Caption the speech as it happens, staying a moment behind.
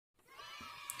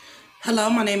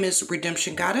Hello, my name is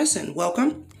Redemption Goddess and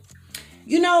welcome.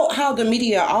 You know how the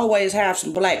media always have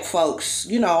some black folks,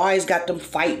 always got them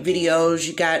fight videos.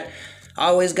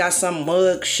 Always got some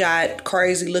mug shot,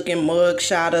 crazy looking mug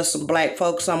shot of some black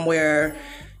folks somewhere,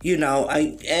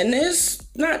 and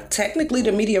it's not technically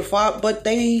the media fault, but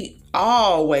they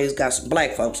always got some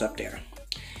black folks up there.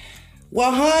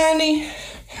 Well, honey,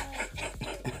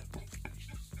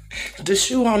 the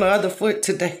shoe on the other foot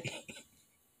today.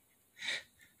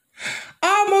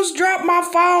 I almost dropped my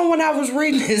phone when I was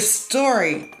reading this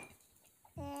story.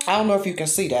 I don't know if you can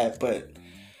see that, but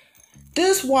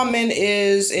this woman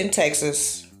is in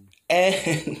Texas,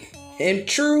 and in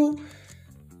true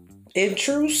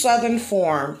Southern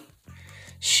form,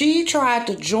 she tried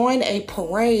to join a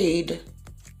parade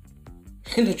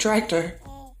in a tractor.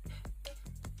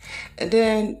 And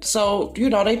then, so,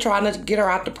 they trying to get her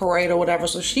out the parade or whatever.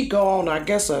 So she go on, I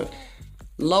guess, a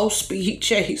low speed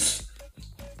chase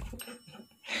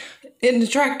in the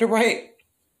tractor, right?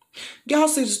 Y'all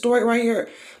see the story right here.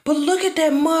 But look at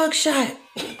that mug shot.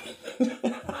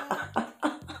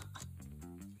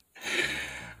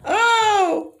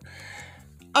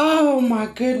 Oh my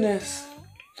goodness.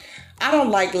 I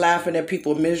don't like laughing at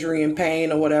people misery and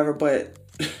pain or whatever, but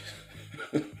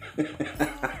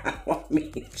I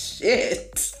mean,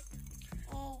 shit.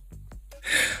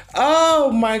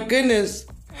 Oh my goodness.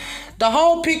 The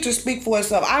whole picture speaks for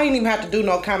itself. I ain't even have to do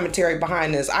no commentary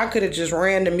behind this. I could have just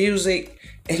ran the music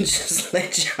and just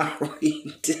let y'all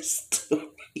read this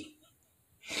story.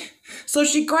 So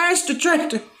she crashed the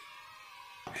tractor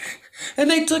and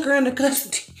they took her into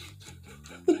custody.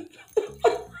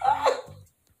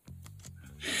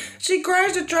 She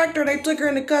crashed the tractor, they took her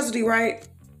into custody, right?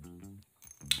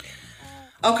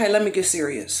 Okay, let me get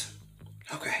serious.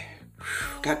 Okay,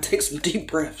 gotta take some deep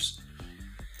breaths.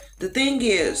 The thing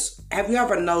is, have you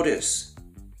ever noticed,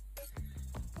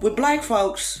 with black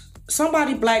folks,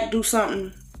 somebody black do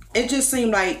something, it just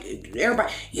seems like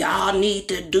everybody, y'all need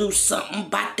to do something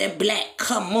about the black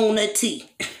community.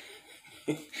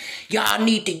 Y'all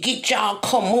need to get y'all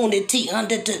community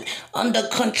under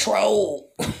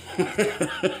control.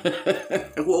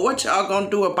 Well, what y'all gonna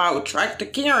do about Tractor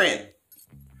Karen?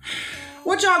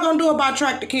 What y'all gonna do about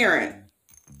Tractor Karen?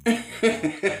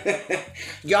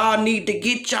 Y'all need to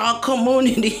get y'all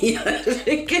community.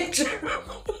 Get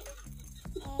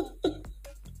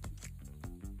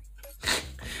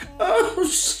Oh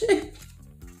shit!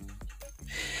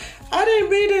 I didn't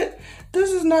mean it.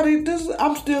 This is not it.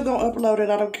 I'm still gonna upload it.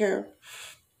 I don't care.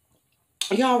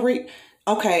 Y'all read.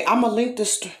 Okay, I'm gonna link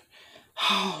this.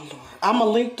 Oh Lord, I'm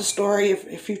gonna link the story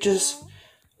if you just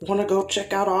want to go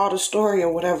check out all the story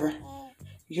or whatever.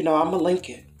 I'm gonna link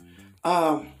it.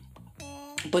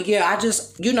 But yeah, I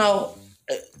just,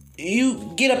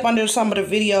 you get up under some of the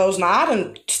videos. Now, I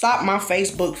done stopped my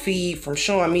Facebook feed from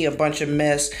showing me a bunch of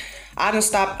mess. I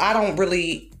don't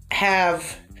really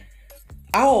have,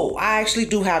 I actually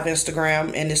do have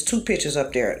Instagram, and there's 2 pictures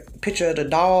up there. A picture of the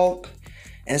dog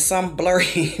and some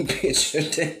blurry picture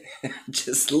that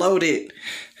just loaded.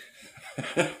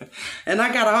 And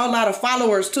I got a whole lot of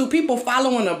followers too. People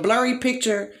following a blurry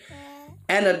picture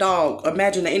and a dog.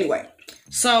 Imagine that. Anyway,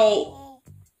 so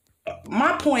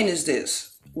my point is this.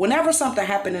 Whenever something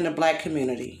happened in the black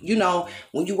community,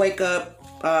 when you wake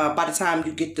up, by the time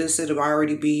you get this, it'll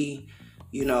already be,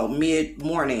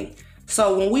 mid-morning.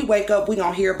 So when we wake up, we're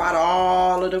going to hear about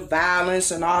all of the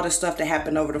violence and all the stuff that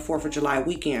happened over the 4th of July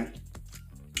weekend.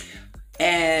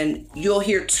 And you'll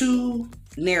hear 2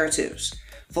 narratives.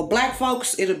 For black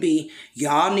folks, it'll be,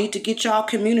 y'all need to get y'all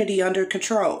community under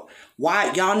control.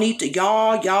 Why? Y'all need to,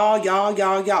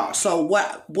 y'all. So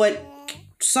what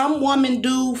some woman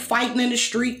do, fighting in the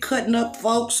street, cutting up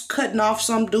folks, cutting off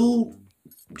some dude,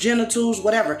 genitals,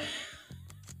 whatever.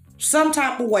 Some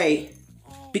type of way,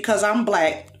 because I'm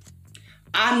black,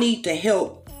 I need to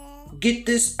help get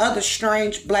this other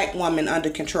strange black woman under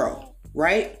control,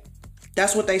 right?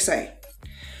 That's what they say.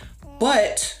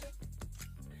 But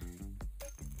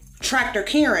Tractor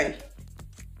Karen,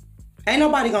 ain't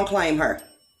nobody gonna claim her.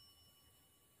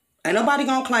 Ain't nobody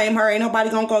gonna claim her. Ain't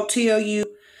nobody gonna go tell you,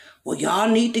 well, y'all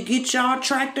need to get y'all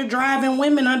tractor driving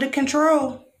women under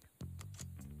control.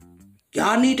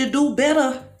 Y'all need to do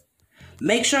better.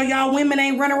 Make sure y'all women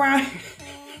ain't running around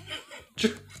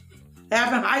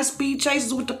having high-speed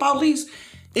chases with the police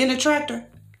in the tractor.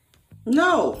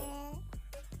 No.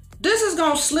 This is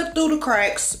gonna slip through the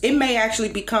cracks. It may actually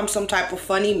become some type of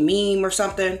funny meme or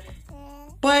something.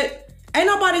 But ain't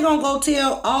nobody gonna go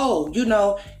tell,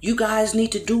 you guys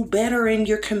need to do better in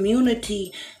your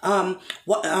community.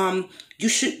 You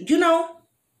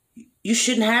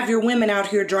shouldn't have your women out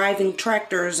here driving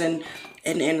tractors and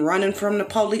and running from the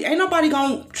police. Ain't nobody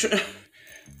gonna,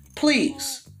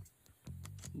 please.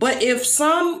 But if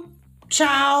some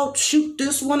child shoot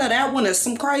this one or that one or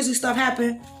some crazy stuff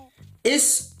happen,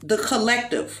 it's the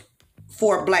collective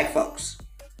for black folks.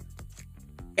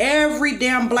 Every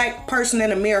damn black person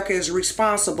in America is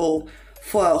responsible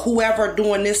for whoever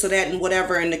doing this or that and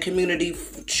whatever in the community,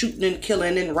 shooting and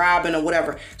killing and robbing or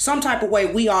whatever. Some type of way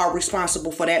we are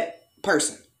responsible for that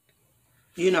person.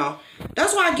 You know,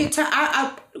 that's why I get to,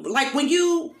 I like when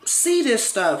you see this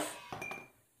stuff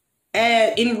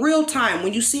in real time,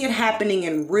 when you see it happening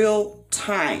in real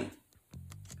time,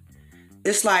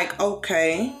 it's like,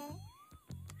 okay.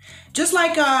 Just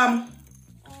like a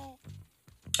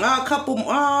couple,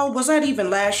 was that even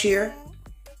last year?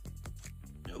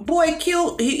 Boy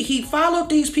killed, he followed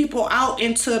these people out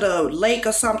into the lake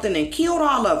or something and killed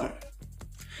all of them.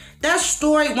 That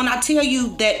story, when I tell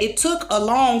you that it took a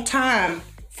long time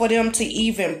for them to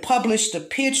even publish the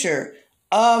picture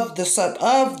of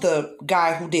the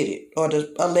guy who did it, or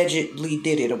the allegedly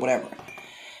did it or whatever.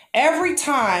 Every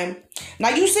time, now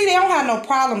you see they don't have no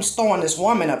problems throwing this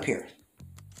woman up here.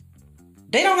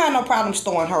 They don't have no problems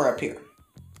throwing her up here.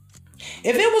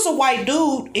 If it was a white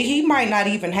dude, he might not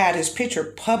even have his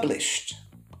picture published.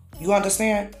 You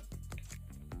understand?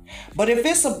 But if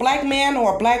it's a black man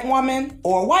or a black woman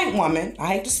or a white woman, I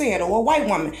hate to say it, or a white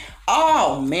woman,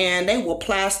 oh man, they will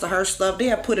plaster her stuff.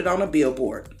 They'll put it on a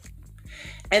billboard.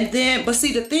 And then, but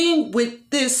see, the thing with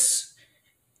this,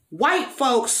 white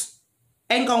folks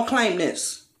ain't gonna claim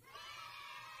this.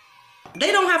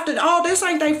 They don't have to, oh, this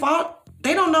ain't their fault.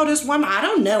 They don't know this woman. I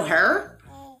don't know her.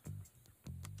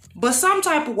 But some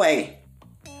type of way,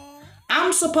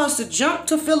 I'm supposed to jump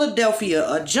to Philadelphia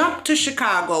or jump to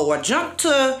Chicago or jump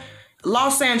to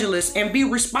Los Angeles and be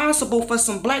responsible for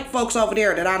some black folks over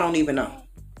there that I don't even know.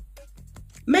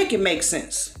 Make it make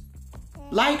sense.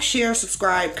 Like, share,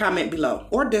 subscribe, comment below,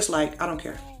 or dislike. I don't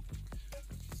care.